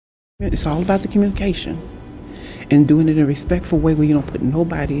It's all about the communication and doing it in a respectful way where you don't put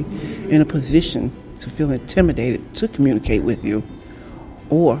nobody in a position to feel intimidated to communicate with you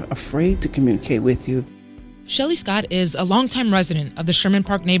or afraid to communicate with you. Shelly Scott is a longtime resident of the Sherman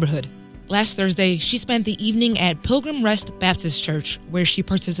Park neighborhood. Last Thursday, she spent the evening at Pilgrim Rest Baptist Church, where she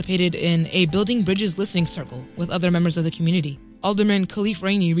participated in a Building Bridges listening circle with other members of the community. Alderman Khalif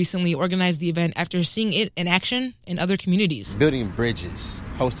Rainey recently organized the event after seeing it in action in other communities. Building bridges,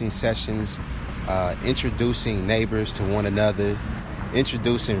 hosting sessions, introducing neighbors to one another,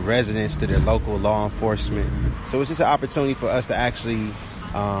 introducing residents to their local law enforcement. So it's just an opportunity for us to actually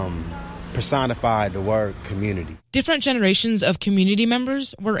personify the word community. Different generations of community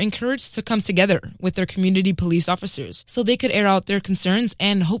members were encouraged to come together with their community police officers so they could air out their concerns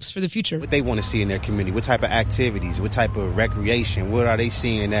and hopes for the future. What they want to see in their community, what type of activities, what type of recreation, what are they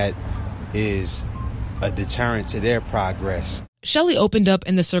seeing that is a deterrent to their progress? Shelly opened up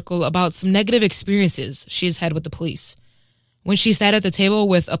in the circle about some negative experiences she has had with the police. When she sat at the table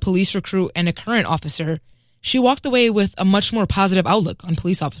with a police recruit and a current officer, she walked away with a much more positive outlook on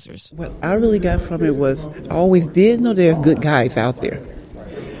police officers. What I really got from it was I always did know there's good guys out there.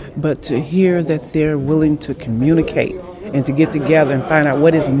 But to hear that they're willing to communicate and to get together and find out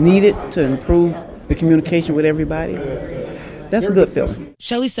what is needed to improve the communication with everybody, that's a good feeling.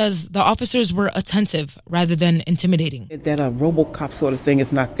 Shelly says the officers were attentive rather than intimidating. That RoboCop sort of thing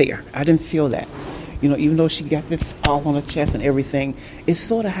is not there. I didn't feel that. You know, even though she got this all on her chest and everything, it's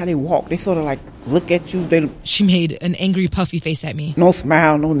sort of how they walk. They sort of like look at you. She made an angry, puffy face at me. No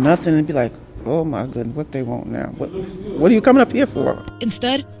smile, no nothing, and be like, oh my goodness, what they want now? What are you coming up here for?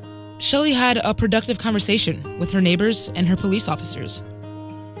 Instead, Shelly had a productive conversation with her neighbors and her police officers.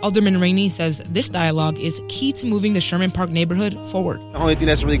 Alderman Rainey says this dialogue is key to moving the Sherman Park neighborhood forward. The only thing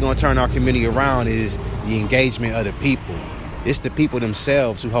that's really going to turn our community around is the engagement of the people. It's the people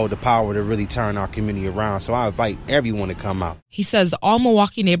themselves who hold the power to really turn our community around. So I invite everyone to come out. He says all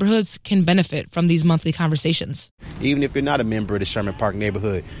Milwaukee neighborhoods can benefit from these monthly conversations. Even if you're not a member of the Sherman Park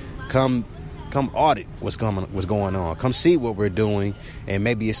neighborhood, come audit what's going on. Come see what we're doing, and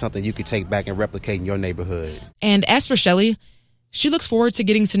maybe it's something you could take back and replicate in your neighborhood. And as for Shelly, she looks forward to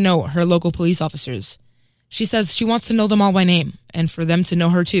getting to know her local police officers. She says she wants to know them all by name and for them to know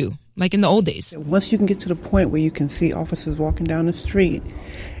her too, like in the old days. Once you can get to the point where you can see officers walking down the street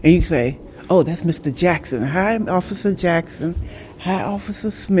and you say, oh, that's Mr. Jackson. Hi, Officer Jackson. Hi,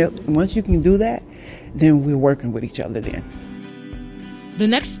 Officer Smith. And once you can do that, then we're working with each other then. The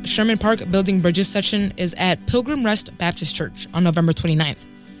next Sherman Park Building Bridges session is at Pilgrim Rest Baptist Church on November 29th.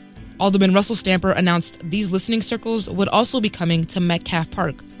 Alderman Russell Stamper announced these listening circles would also be coming to Metcalf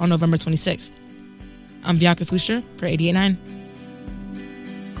Park on November 26th. I'm Bianca Fuster for 88.9.